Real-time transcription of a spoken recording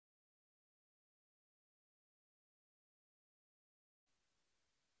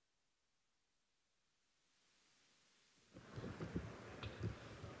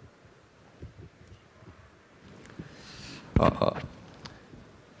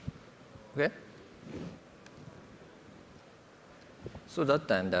Okay. So that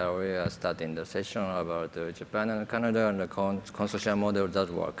time that we are starting the session about Japan and Canada and the consortium model that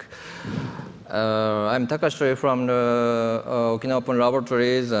work. I'm Takashi from the Okinawa Open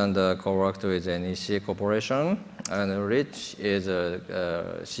Laboratories and co-worked with NEC Corporation. And Rich is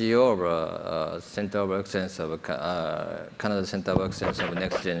CEO of Center of Excellence of Canada Center of Excellence of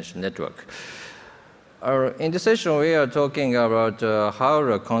Next Generation Network. In this session, we are talking about how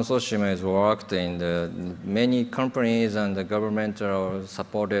the consortium has worked in the many companies and the government are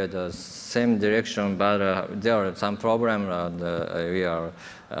supported the same direction, but there are some problems. We are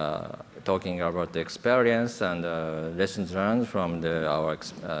talking about the experience and lessons learned from our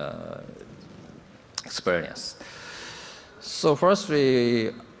experience. So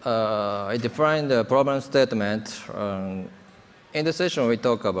firstly, I define the problem statement. In the session, we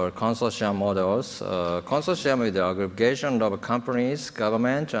talk about consortium models. Consortium is the aggregation of companies,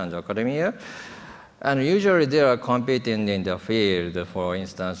 government, and academia. And usually, they are competing in the field, for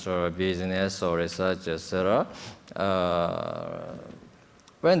instance, or business or research, etc.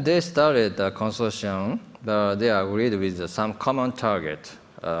 When they started the consortium, they agreed with some common target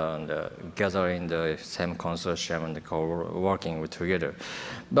and gathering the same consortium and working together.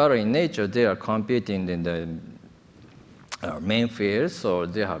 But in nature, they are competing in the main fields, so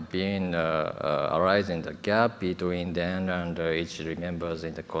there have been arising the gap between them and each members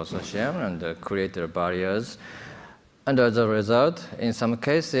in the consortium and created barriers. And as a result, in some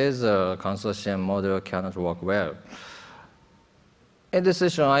cases, consortium model cannot work well. In this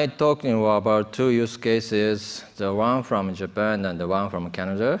session, I'm talking about two use cases, the one from Japan and the one from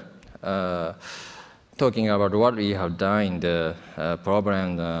Canada, talking about what we have done in the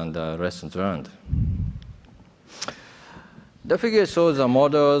problem and the lessons learned. The figure shows the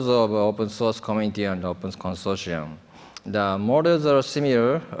models of open source community and open consortium. The models are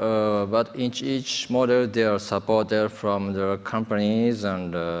similar, but in each model they are supported from the companies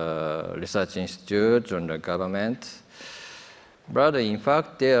and research institutes and the government. But in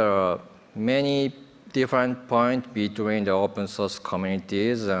fact, there are many different points between the open source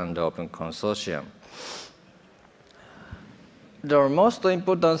communities and the open consortium. The most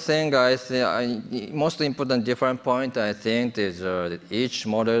important thing most important different point I think is that each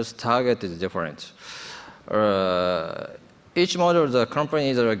model's target is different. Each model, the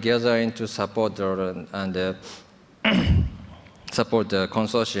companies are gathering to support and support the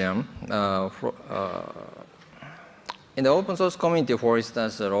consortium. In the open source community, for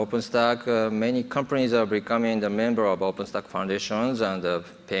instance, OpenStack, many companies are becoming the member of OpenStack foundations and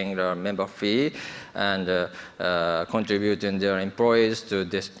paying their member fee and contributing their employees to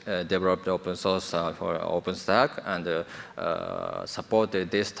develop the open source for OpenStack and supported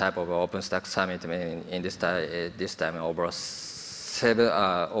this type of OpenStack summit. In this time over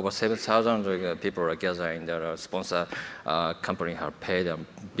 7,000 people are gathering. Their sponsor company have paid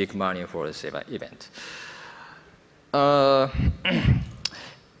big money for this event. In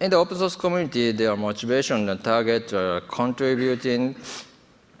the open source community, their motivation and target are contributing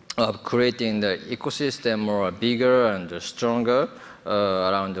of creating the ecosystem more bigger and stronger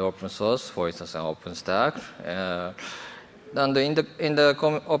around the open source, for instance, OpenStack. And in the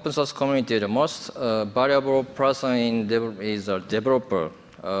open source community, the most valuable person is a developer.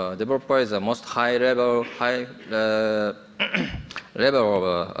 Developer is the most high level of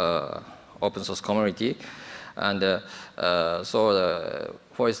open source community. And for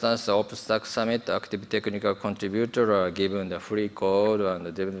instance, the OpenStack Summit active technical contributor are given the free code, and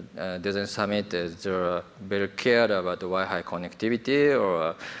the Design Summit is very cared about Wi-Fi connectivity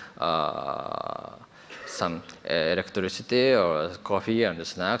or some electricity or coffee and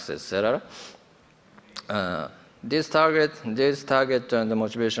snacks, etc. This target and the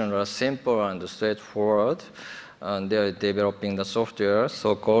motivation are simple and straightforward, and they are developing the software,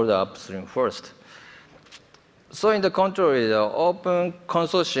 so-called upstream first. So in the contrary, the open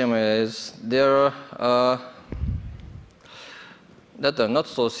consortium is there that are not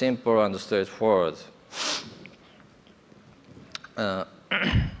so simple and straightforward.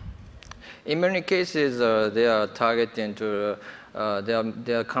 In many cases, they are targeting to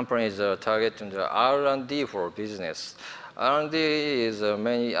their companies are targeting the R&D for business. R&D is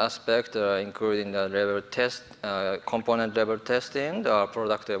many aspects, including the level test, component level testing, the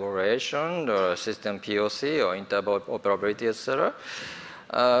product evaluation, the system POC or interoperability, etc.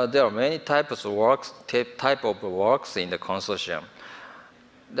 There are many types of works in the consortium.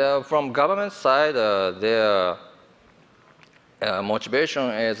 From government side, their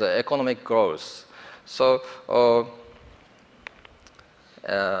motivation is economic growth. So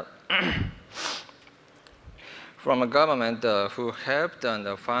from a government who helped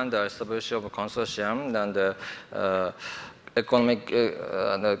and fund the establishment of a consortium and economic,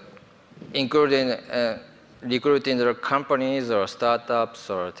 including recruiting the companies or startups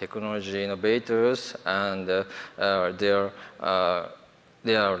or technology innovators, and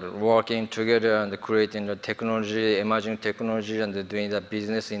they are working together and creating the technology, emerging technology, and doing the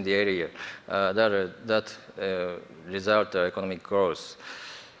business in the area. That result economic growth.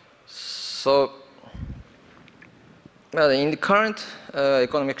 So, in the current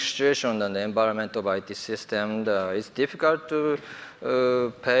economic situation and the environment of IT system, it's difficult to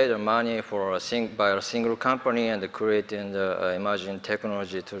pay the money for by a single company and creating the emerging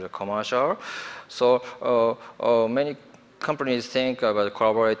technology to the commercial. So many companies think about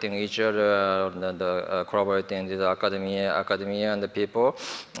collaborating each other and collaborating with the academia and the people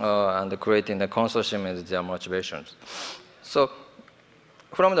and creating the consortium is their motivations. So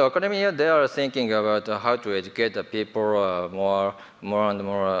from the academia, they are thinking about how to educate the people more and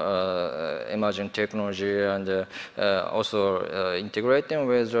more emerging technology, and also integrating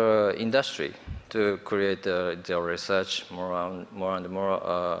with industry to create their research more and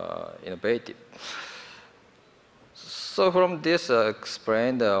more innovative. So from this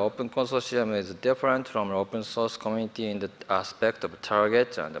explained, the open consortium is different from the open source community in the aspect of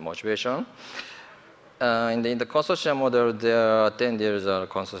target and the motivation. In the consortium model, there are 10 years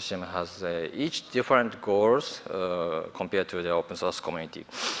consortium has each different goals compared to the open source community.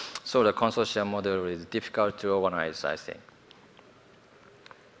 So the consortium model is difficult to organize, I think.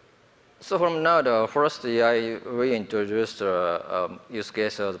 So from now, the first I reintroduced the use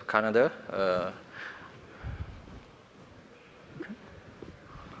case of Canada.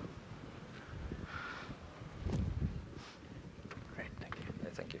 Great, thank you. Yeah,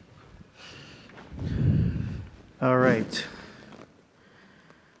 thank you. All right.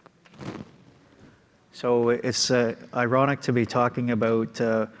 So it's ironic to be talking about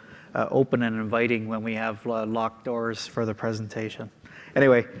open and inviting when we have locked doors for the presentation.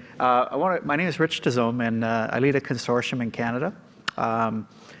 Anyway, my name is Rich Dezome, and I lead a consortium in Canada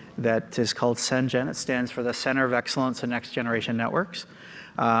that is called CENGN. It stands for the Center of Excellence in Next Generation Networks.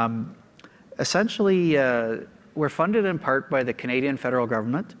 Essentially, we're funded in part by the Canadian federal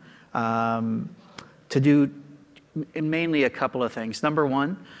government to do mainly a couple of things. Number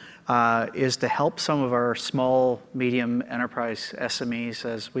one is to help some of our small, medium enterprise SMEs,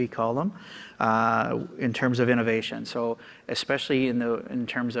 as we call them, in terms of innovation. So especially in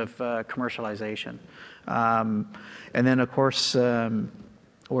terms of commercialization. And then, of course,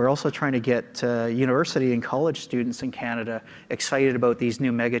 we're also trying to get university and college students in Canada excited about these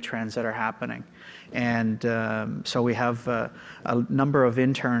new megatrends that are happening. And so we have a number of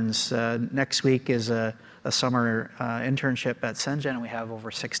interns. Next week is a summer internship at CENGN, and we have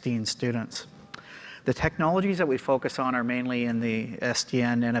over 16 students. The technologies that we focus on are mainly in the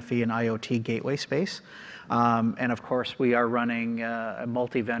SDN, NFV, and IoT gateway space. And of course, we are running a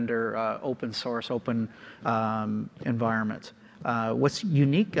multi-vendor, open source, open environment. What's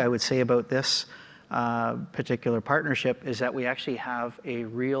unique, I would say, about this particular partnership is that we actually have a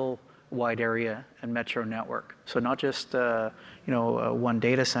real wide area and metro network. So not just one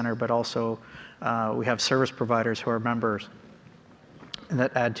data center, but also we have service providers who are members and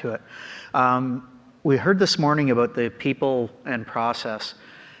that add to it. We heard this morning about the people and process.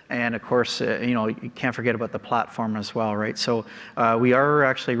 And of course, you can't forget about the platform as well, right? So we are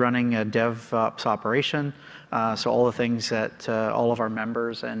actually running a DevOps operation. So all the things that all of our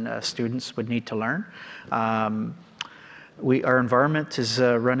members and students would need to learn. Our environment is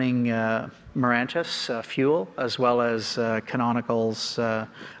running Mirantis Fuel, as well as Canonical's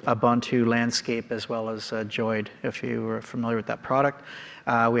Ubuntu Landscape, as well as Joid, if you were familiar with that product.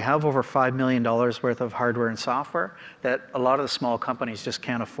 We have over $5 million worth of hardware and software that a lot of the small companies just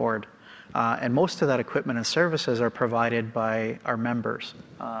can't afford. And most of that equipment and services are provided by our members.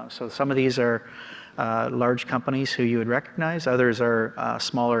 So some of these are large companies who you would recognize. Others are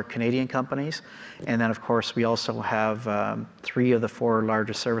smaller Canadian companies. And then, of course, we also have 3 of the 4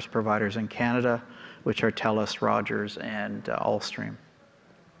 largest service providers in Canada, which are TELUS, Rogers, and Allstream.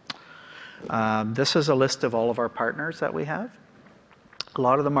 This is a list of all of our partners that we have. A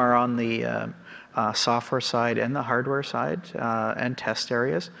lot of them are on the software side and the hardware side and test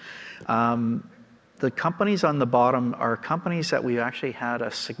areas. The companies on the bottom are companies that we actually had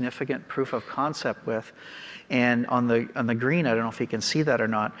a significant proof of concept with. And on the green, I don't know if you can see that or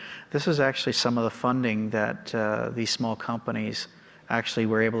not, this is actually some of the funding that these small companies actually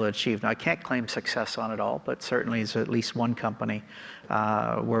were able to achieve. Now, I can't claim success on it all, but certainly it's at least one company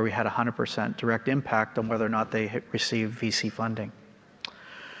where we had 100% direct impact on whether or not they received VC funding.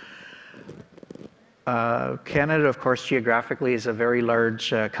 Canada, of course, geographically is a very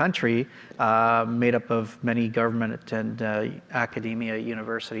large country made up of many government and academia,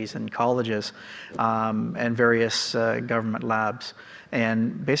 universities and colleges, and various government labs.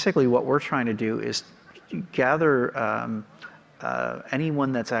 And basically what we're trying to do is gather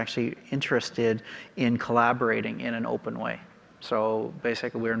anyone that's actually interested in collaborating in an open way. So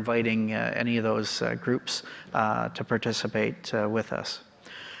basically we're inviting any of those groups to participate with us.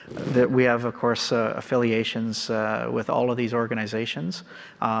 That we have, of course, affiliations with all of these organizations,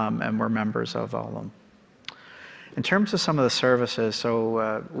 and we're members of all of them. In terms of some of the services,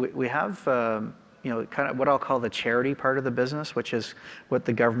 so we have, you know, kind of what I'll call the charity part of the business, which is what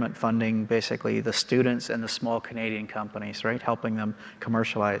the government funding, basically the students and the small Canadian companies, right, helping them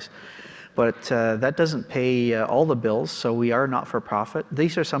commercialize. But that doesn't pay all the bills, so we are not-for-profit.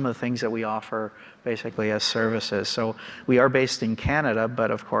 These are some of the things that we offer basically as services. So we are based in Canada, but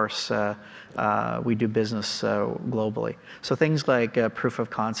of course we do business globally. So things like proof of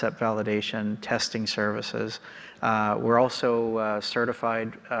concept validation, testing services. We're also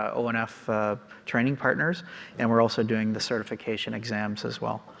certified ONF training partners, and we're also doing the certification exams as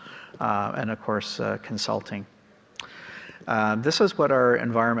well. And of course consulting. This is what our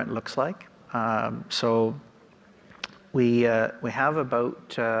environment looks like. So we have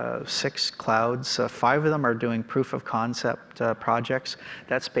about 6 clouds. 5 of them are doing proof of concept projects.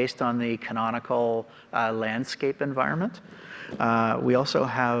 That's based on the canonical landscape environment. We also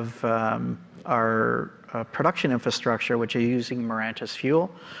have our production infrastructure, which is using Mirantis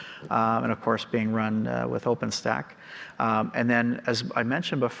fuel, and of course being run with OpenStack. And then, as I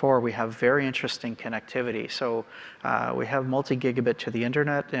mentioned before, we have very interesting connectivity. So we have multi-gigabit to the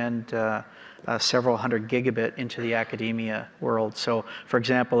internet and several hundred gigabit into the academia world. So for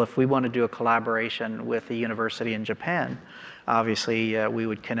example, if we want to do a collaboration with a university in Japan, obviously we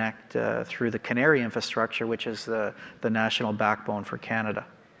would connect through the Canary infrastructure, which is the national backbone for Canada.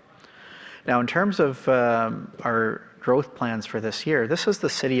 Now, in terms of our growth plans for this year, this is the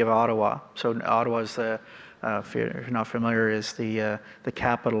city of Ottawa. So Ottawa is the, if you're not familiar, is the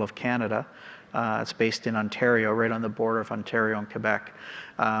capital of Canada. It's based in Ontario, right on the border of Ontario and Quebec.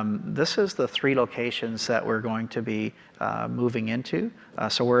 This is the 3 locations that we're going to be moving into.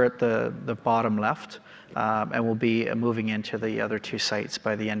 So we're at the bottom left, and we'll be moving into the other 2 sites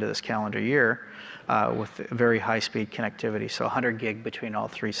by the end of this calendar year with very high-speed connectivity, so 100 gig between all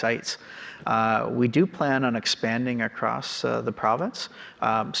 3 sites. We do plan on expanding across the province,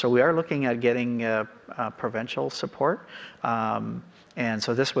 so we are looking at getting provincial support. And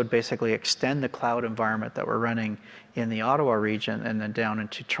so this would basically extend the cloud environment that we're running in the Ottawa region and then down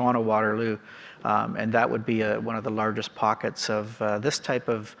into Toronto, Waterloo. And that would be one of the largest pockets of this type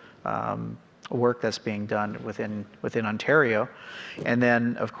of work that's being done within Ontario. And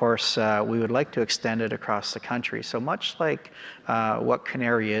then, of course, we would like to extend it across the country. So much like what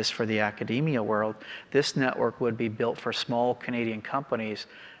Canary is for the academia world, this network would be built for small Canadian companies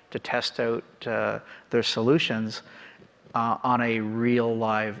to test out their solutions on a real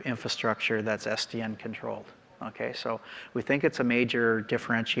live infrastructure that's SDN controlled. Okay, so we think it's a major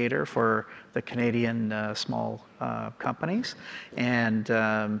differentiator for the Canadian small companies, and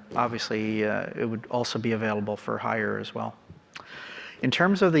obviously it would also be available for hire as well. In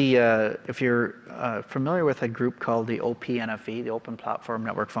terms of the, if you're familiar with a group called the OPNFV, the Open Platform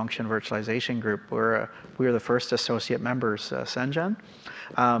Network Function Virtualization Group, we are the first associate members, CENGN.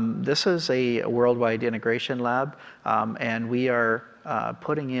 This is a worldwide integration lab, and we are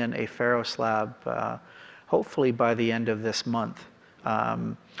putting in a Pharos lab hopefully by the end of this month.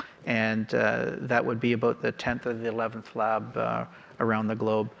 And that would be about the 10th or the 11th lab around the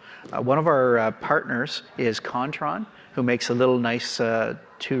globe. One of our partners is Contron, who makes a little nice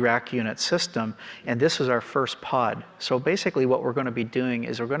 2-rack unit system, and this is our first pod. So basically what we're going to be doing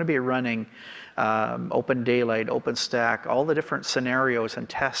is we're going to be running Open Daylight, OpenStack, all the different scenarios and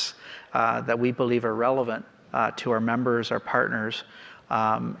tests that we believe are relevant to our members, our partners,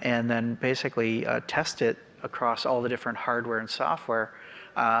 and then basically test it across all the different hardware and software,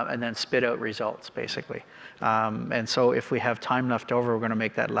 and then spit out results, basically. And so if we have time left over, we're going to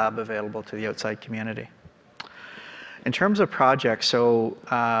make that lab available to the outside community. In terms of projects, so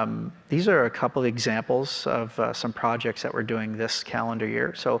these are a couple of examples of some projects that we're doing this calendar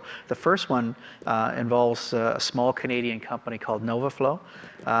year. So the first one involves a small Canadian company called NovaFlow.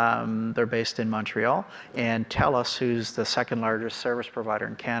 They're based in Montreal, and TELUS, who's the 2nd largest service provider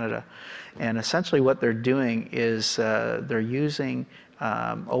in Canada. And essentially what they're doing is they're using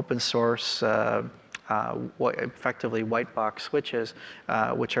open source, effectively white box switches,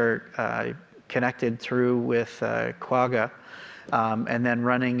 which are connected through with Quagga and then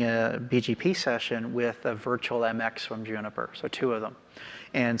running a BGP session with a virtual MX from Juniper, so 2 of them.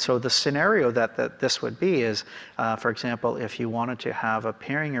 And so the scenario that this would be is, for example, if you wanted to have a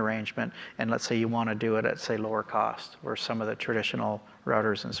peering arrangement, and let's say you want to do it at, say, lower cost, or some of the traditional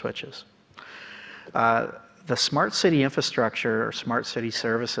routers and switches. The smart city infrastructure, or smart city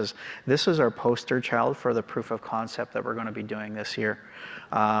services, this is our poster child for the proof of concept that we're going to be doing this year.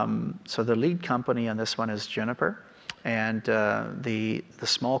 So the lead company on this one is Juniper, and the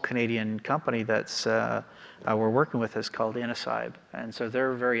small Canadian company that's we're working with is called Inisibe, and so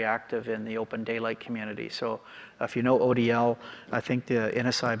they're very active in the open daylight community. So if you know ODL, I think the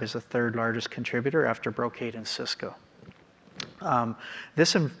Inisibe is the 3rd largest contributor after Brocade and Cisco.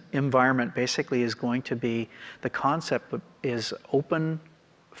 This environment basically is going to be, the concept is open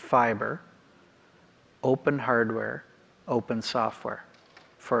fiber, open hardware, open software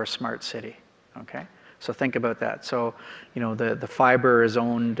for a smart city, okay? So think about that. So, you know, the fiber is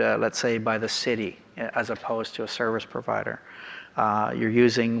owned, let's say, by the city as opposed to a service provider. You're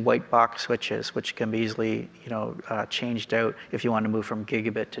using white box switches, which can be easily, you know, changed out if you want to move from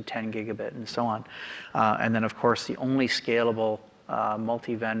gigabit to 10 gigabit and so on. And then, of course, the only scalable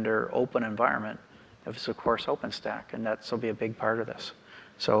multi-vendor open environment is, of course, OpenStack, and that will be a big part of this.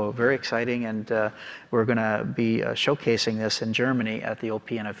 So very exciting, and we're going to be showcasing this in Germany at the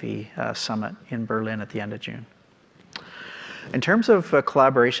OPNFV Summit in Berlin at the end of June. In terms of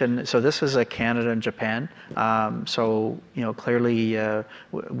collaboration, so this is Canada and Japan. So, you know, clearly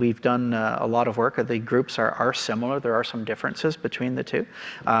we've done a lot of work. The groups are similar. There are some differences between the two.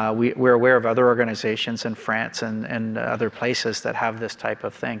 We're aware of other organizations in France and other places that have this type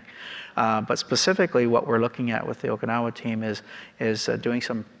of thing. But specifically what we're looking at with the Okinawa team is doing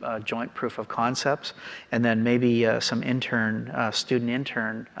some joint proof of concepts, and then maybe some student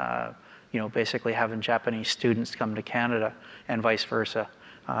intern, you know, basically having Japanese students come to Canada and vice versa,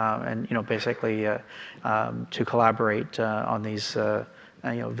 and, you know, basically to collaborate on these, you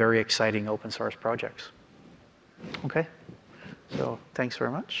know, very exciting open source projects. Okay, so thanks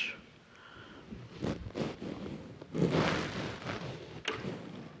very much.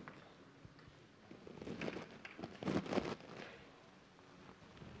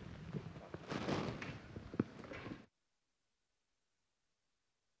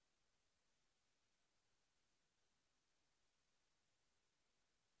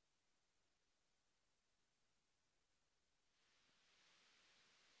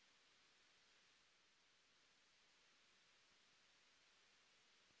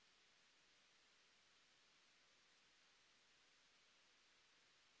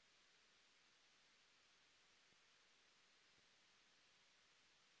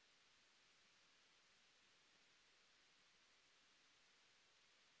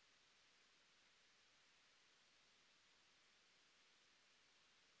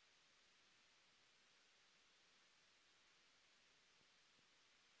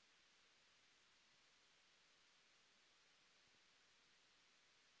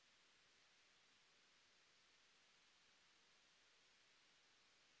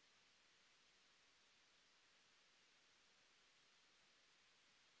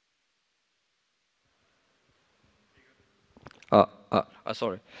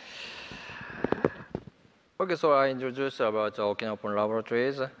 Sorry. Okay, so I introduced about Okinawa Open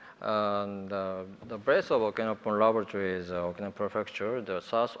Laboratories. And the base of Okinawa Open Laboratory is Okinawa Prefecture, the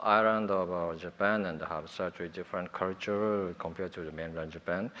South Island of Japan, and have slightly different culture compared to the mainland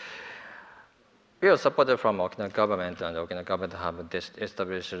Japan. We are supported from Okinawa government, and Okinawa government have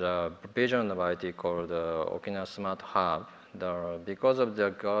established a vision of IT called Okinawa Smart Hub. Because of the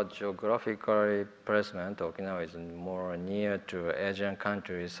geographical placement, Okinawa is more near to Asian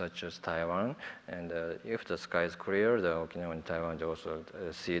countries such as Taiwan. And if the sky is clear, the Okinawa and Taiwan also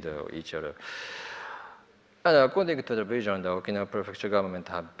see each other. And according to the vision, the Okinawa Prefecture government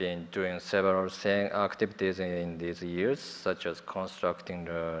have been doing several activities in these years, such as constructing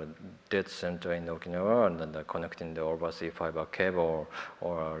the data center in Okinawa, and then connecting the overseas fiber cable,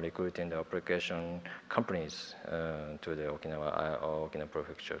 or recruiting the application companies to the Okinawa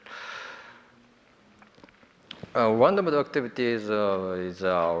Prefecture. One of the activities is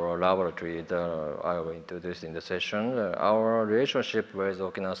our laboratory that I will introduce in the session. Our relationship with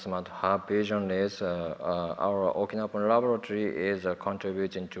Okinawa Smart Hub vision is our Okinawa Open Laboratory is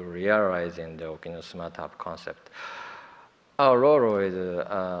contributing to realizing the Okinawa Smart Hub concept. Our role is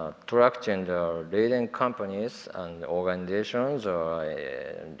attracting the leading companies and organizations or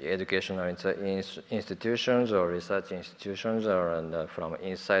educational institutions or research institutions from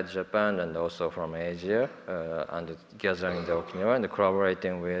inside Japan and also from Asia and gathering the Okinawa and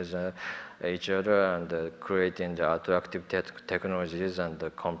collaborating with each other and creating the attractive technologies and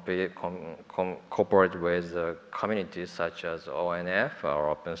cooperate with communities such as ONF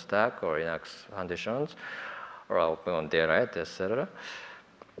or OpenStack or Linux Foundations or open on daylight, etc.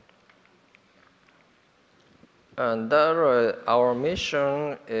 And our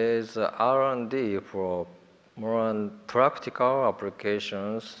mission is R&D for more practical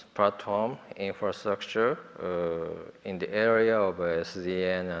applications, platform, infrastructure in the area of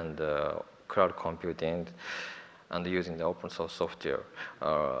SDN and cloud computing and using the open source software,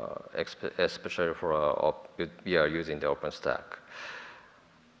 especially for we are using the OpenStack.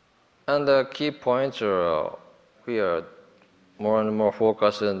 And the key points are we are more and more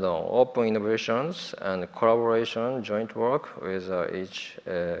focused on open innovations and collaboration, joint work with each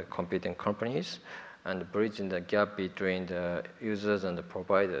competing companies, and bridging the gap between the users and the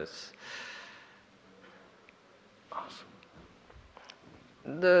providers.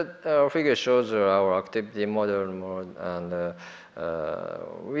 The figure shows our activity model, and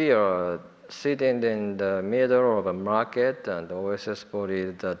we are sitting in the middle of a market, and OSS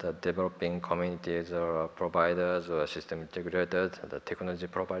bodies that are developing communities or providers or system integrators, the technology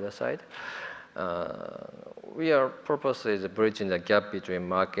provider side. Our purpose is bridging the gap between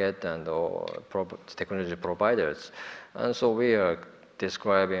market and technology providers. And so we are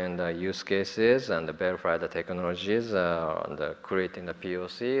describing the use cases and verify the technologies, and creating the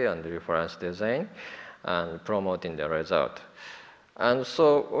POC and the reference design, and promoting the result. And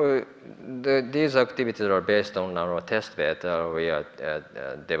so these activities are based on our test bed we are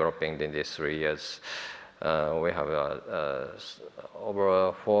developing in these 3 years. We have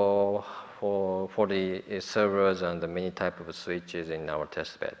over 40 servers and many types of switches in our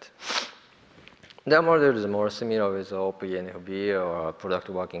test bed. The model is more similar with OpenNFB or product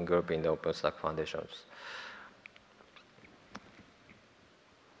working group in the OpenStack Foundations.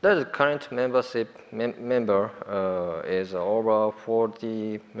 The current membership member is over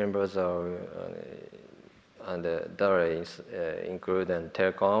 40 members, and that include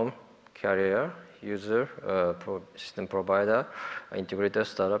telecom, carrier, user, system provider, integrator,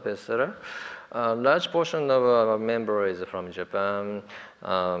 startup, etc. A large portion of our members is from Japan,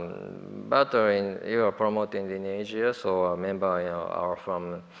 but you are promoting in Asia, so our members are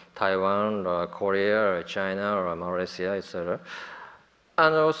from Taiwan, Korea, China, Malaysia, etc.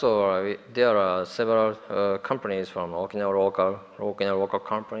 And also, there are several companies from Okinawa local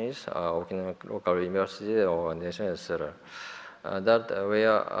companies, Okinawa local university, organization, etc. That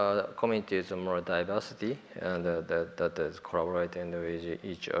where community is more diversity, and that is collaborating with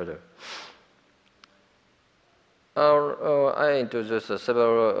each other. I introduced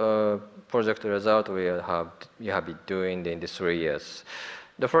several project results we have been doing in these 3 years.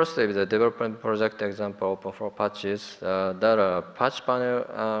 The first is the development project example, OpenFlow patches. That are patch panel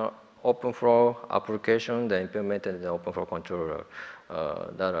OpenFlow application that implemented in the OpenFlow controller.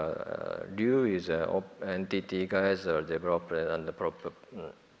 That are Liu is entity guys are developed and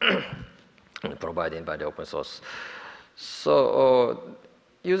provided by the open source. So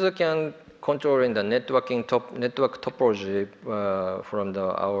user can control in the network topology from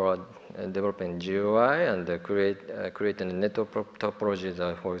our developing GUI and creating the network topologies.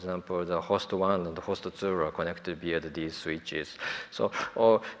 For example, the host 1 and the host 2 are connected via these switches. So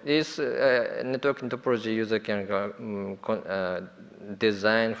this network topology user can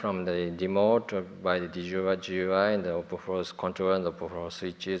design from the remote by the GUI and the OpenFlow controller and the OpenFlow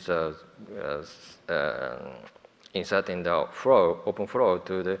switches inserting the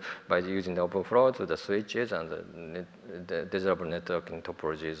OpenFlow by using the OpenFlow to the switches, and the desirable networking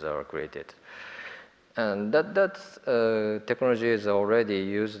topologies are created. And that technology is already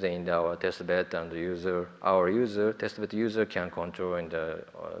used in our testbed, and our testbed user can control in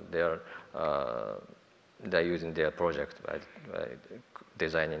they're using their project by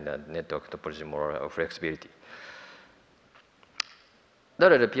designing the network topology more flexibility.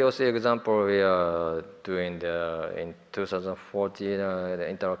 That is a POC example we are doing in 2014 the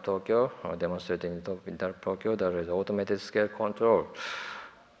Interrupt Tokyo, demonstrating Interrupt Tokyo. That is automated scale control.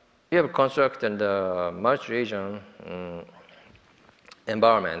 We have constructed the multi-region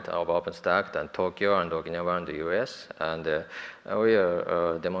environment of OpenStack and Tokyo and Okinawa and the US, and we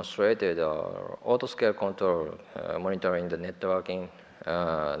are demonstrated auto-scale control, monitoring the network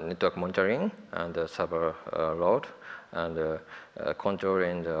monitoring and the server load, and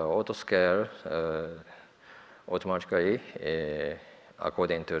controlling the auto-scale automatically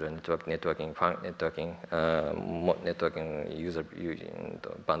according to the networking user using the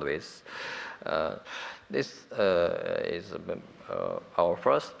bandwidth. This is our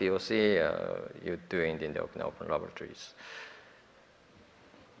first POC you're doing in the Okinawa Open Laboratories.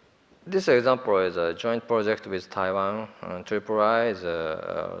 This example is a joint project with Taiwan. IIII is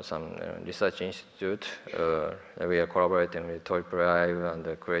some research institute. We are collaborating with IIII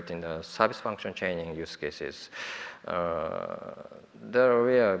and creating the service function chaining use cases. There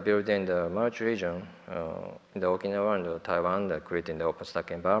we are building the merge region in the Okinawa and Taiwan, creating the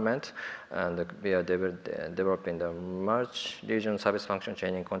OpenStack environment, and we are developing the merge region service function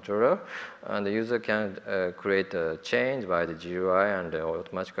chaining controller, and the user can create a change by the GUI, and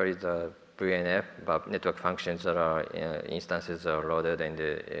automatically the VNF network functions that are instances are loaded in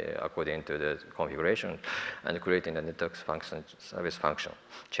the according to the configuration, and creating the network function service function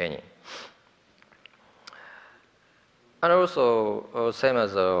chaining. And also, same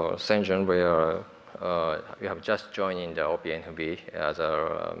as CENGN, we have just joined in the OPNB as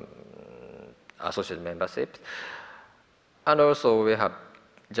our associate membership. And also, we have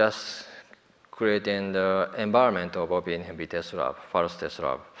just created the environment of OPNB test lab, first test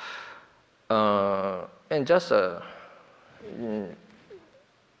lab. And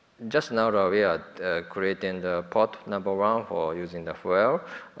just now we are creating the port number 1 for using the fuel,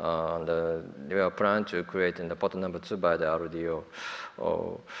 and we are planning to create the port number 2 by the RDO.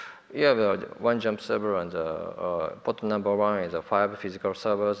 We have one jump server, and port number 1 is 5 physical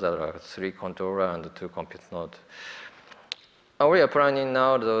servers that are 3 controller and 2 compute nodes. And we are planning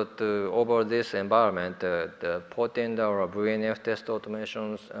now to over this environment, the porting our VNF test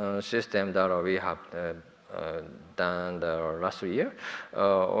automation system that we have done last year,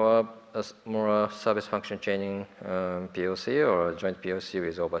 or a more service function chaining POC or joint POC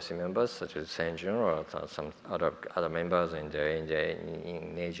with overseas members such as CENGN or some other members in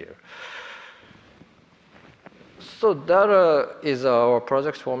Asia. So that is our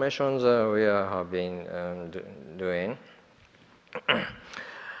project formations we have been doing.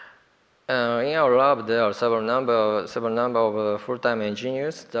 In our lab, there are several number of full-time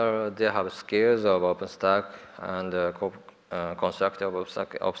engineers. They have skills of OpenStack and construct of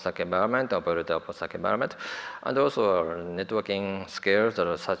OpenStack environment, operate OpenStack environment, and also networking skills that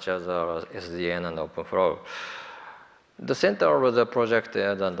are such as SDN and OpenFlow. The center of the project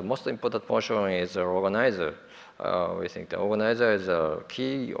and the most important portion is the organizer. We think the organizer is a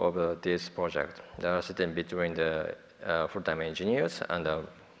key of this project. They are sitting between the full-time engineers and the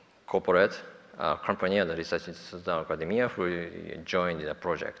corporate company and the research institute and academia who joined the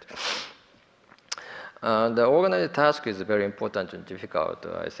project. The organized task is very important and difficult,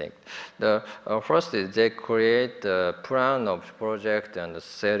 I think. The first is they create the plan of project and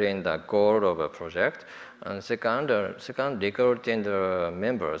setting the goal of a project. And second, recruiting the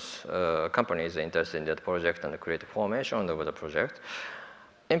members, companies interested in that project and create formation of the project.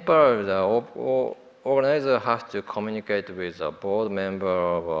 In parallel, the organizer has to communicate with a board member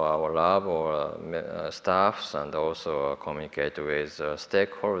of our lab or staffs, and also communicate with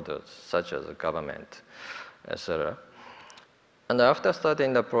stakeholders such as the government, etc. And after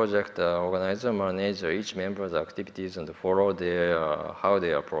starting the project, the organizer manages each member's activities and follow how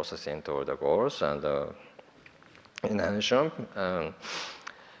they are processing toward the goals. And in addition,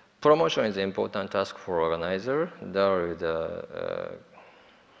 promotion is an important task for organizer. There is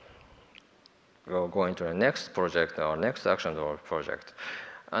going to the next project or next action or project,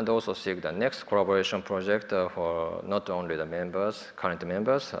 and also seek the next collaboration project for not only the members, current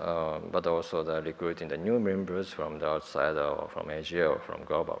members, but also the recruiting the new members from the outside or from Asia or from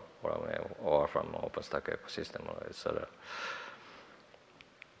global or from OpenStack ecosystem, etc.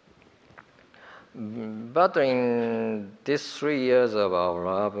 But in these 3 years of our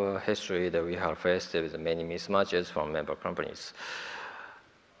lab history that we have faced with many mismatches from member companies.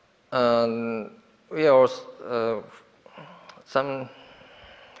 We also, some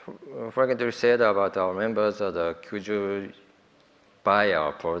frequently said about our members that could you buy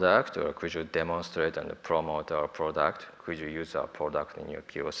our product, or could you demonstrate and promote our product? Could you use our product in your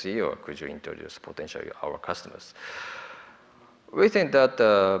POC, or could you introduce potentially our customers? We think that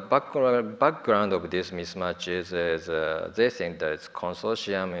the background of this mismatch is they think that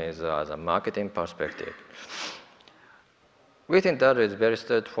consortium is as a marketing perspective. We think that is very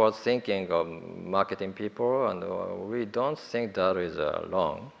straightforward thinking of marketing people, and we don't think that is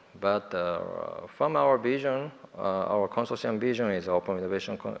wrong. But from our vision, our consortium vision is open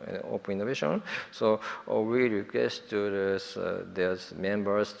innovation. So we request to these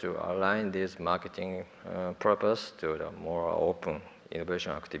members to align this marketing purpose to the more open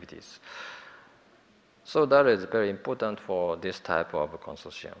innovation activities. So that is very important for this type of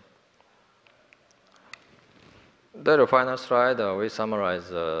consortium. The final slide, we summarize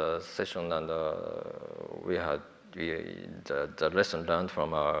the session, and we had the lesson learned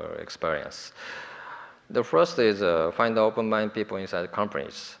from our experience. The first is find the open-minded people inside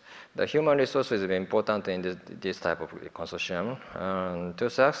companies. The human resources is important in this type of consortium. And to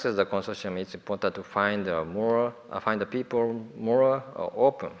success the consortium, it's important to find the people more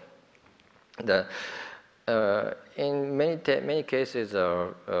open. In many cases,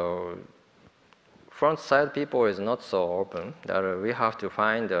 front side people is not so open. That we have to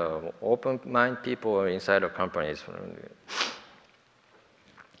find open-minded people inside of companies.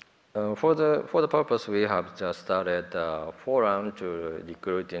 For the purpose, we have just started a forum to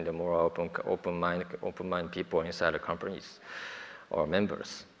recruit in the more open-minded people inside the companies or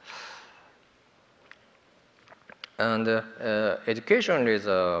members. And education is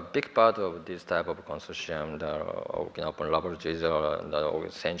a big part of this type of consortium. The Okinawa Open Laboratory or the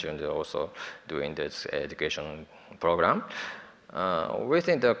CENGN is also doing this education program. We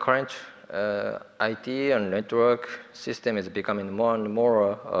think the current IT and network system is becoming more and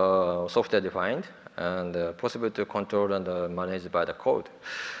more software-defined and possible to control and manage by the code.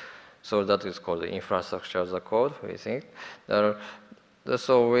 So that is called the infrastructure as a code, we think.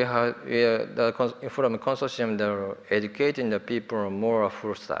 So we have from a consortium, they're educating the people more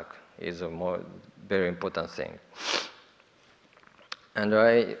full stack is a very important thing. And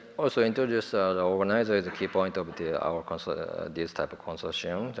I also introduced the organizer as a key point of this type of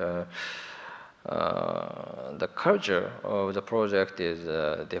consortium. The culture of the project is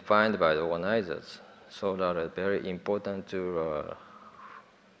defined by the organizers, so that it's very important to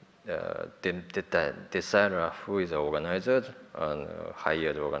decide who is the organizer and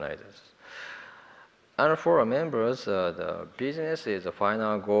hire the organizers. And for our members, the business is the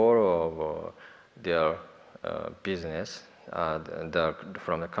final goal of their business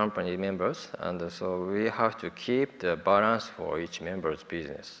from the company members, and so we have to keep the balance for each member's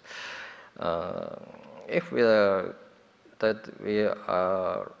business. If we are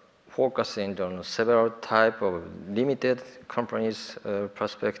focusing on several type of limited companies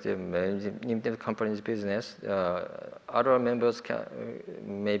perspective, limited companies business, other members can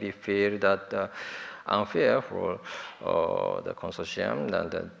maybe feel that unfair for the consortium,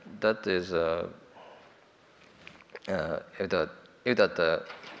 and that is if that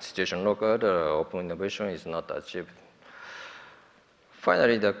situation occurred, open innovation is not achieved.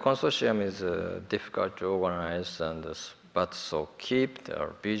 Finally, the consortium is difficult to organize, but so keep the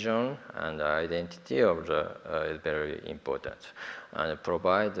vision and the identity of is very important, and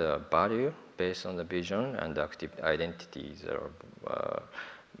provide value based on the vision and the active identities are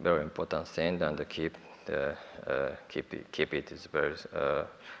very important thing, and keep it is very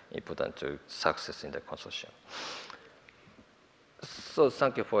important to success in the consortium. So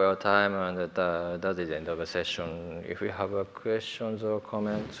thank you for your time, and that is the end of the session. If you have questions or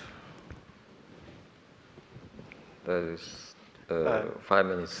comments, that is 5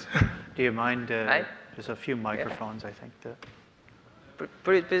 minutes. Do you mind? There's a few microphones, I think.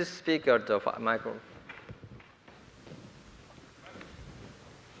 Please speak at the microphone.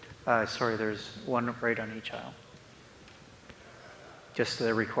 Sorry, there's one right on each aisle. Just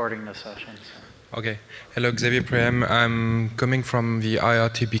recording the session. So. Okay. Hello, Xavier Prehem. I'm coming from the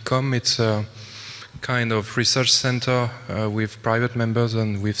IRTBcom. It's a kind of research center with private members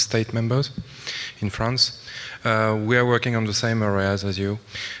and with state members in France. We are working on the same areas as you.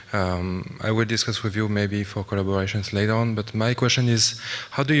 I will discuss with you maybe for collaborations later on, but my question is,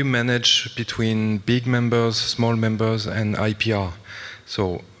 how do you manage between big members, small members, and IPR?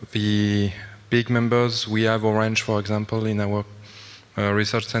 So the big members, we have Orange, for example, in our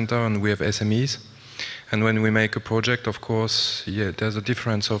research center, and we have SMEs. And when we make a project, of course, there's a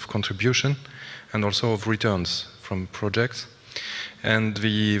difference of contribution and also of returns from projects. And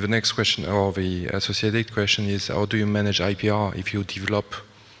the next question, or the associated question, is how do you manage IPR if you develop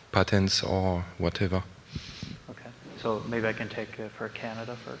patents or whatever? Okay, so maybe I can take for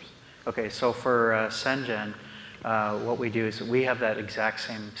Canada first. Okay, so for CENGN, what we do is we have that exact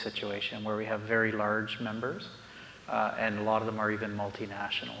same situation where we have very large members, and a lot of them are even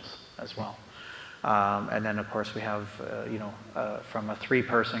multinationals as well. And then, of course, we have, from a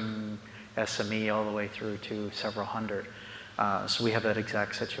 3-person SME all the way through to several hundred. So we have that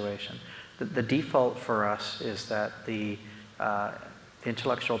exact situation. The default for us is that the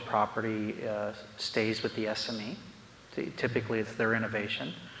intellectual property stays with the SME. Typically, it's their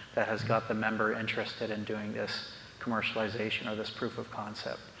innovation that has got the member interested in doing this commercialization or this proof of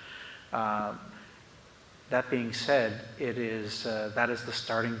concept. That being said, it is, that is the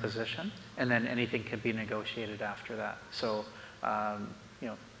starting position, and then anything can be negotiated after that. So, you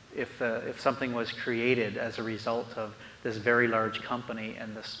know, if something was created as a result of this very large company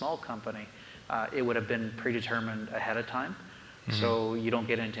and this small company, it would have been predetermined ahead of time, so you don't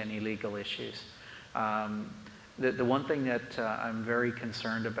get into any legal issues. The one thing that I'm very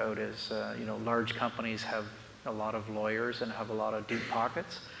concerned about is, you know, large companies have a lot of lawyers and have a lot of deep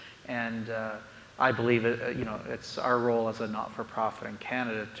pockets, and I believe you know, it's our role as a not-for-profit in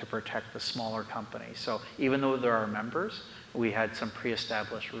Canada to protect the smaller companies. So even though there are members, we had some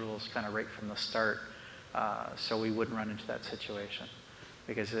pre-established rules kind of right from the start, so we wouldn't run into that situation.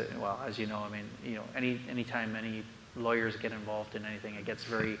 Because, well, as you know, I mean, you know, anytime any lawyers get involved in anything, it gets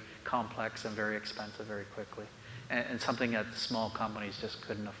very complex and very expensive very quickly, and something that small companies just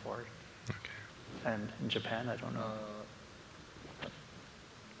couldn't afford. Okay. And in Japan, I don't know.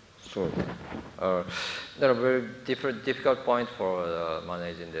 Sure. There are very difficult points for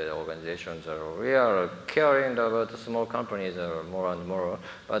managing the organizations. We are caring about the small companies more and more,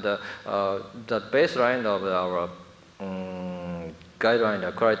 but the baseline of our guideline,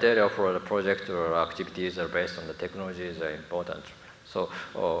 the criteria for the project or activities are based on the technology is important. So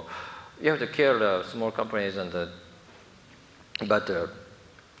you have to care the small companies, and but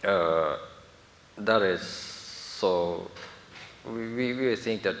that is so. We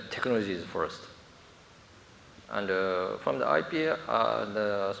think that technology is first. And from the IPR,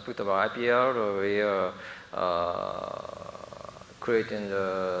 the aspect of IPR, we are creating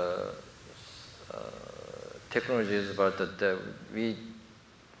the technologies, but we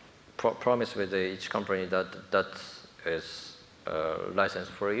promise with each company that is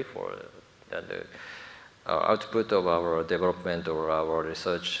license-free for the output of our development or our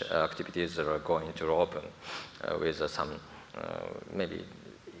research activities that are going to open with some maybe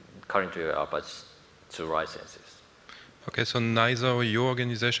currently up to licenses. Okay, so neither your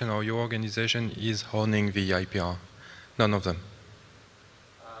organization or your organization is owning the IPR? None of them?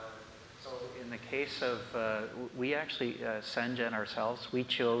 So in the case of, we actually, CENGN ourselves, we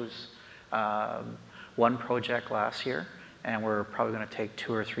chose one project last year, and we're probably going to take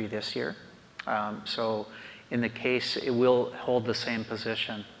 2 or 3 this year. So in the case, it will hold the same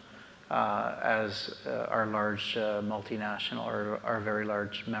position as our large multinational or our very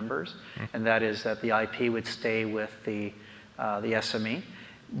large members, and that is that the IP would stay with the SME,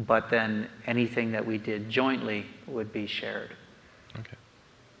 but then anything that we did jointly would be shared. Okay,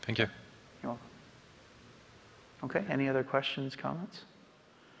 thank you. You're welcome. Okay, any other questions, comments?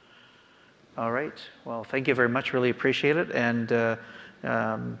 All right, well, thank you very much, really appreciate it, and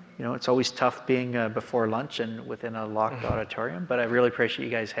you know, it's always tough being before lunch and within a locked auditorium, but I really appreciate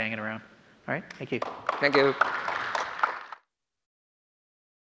you guys hanging around. All right, thank you. Thank you.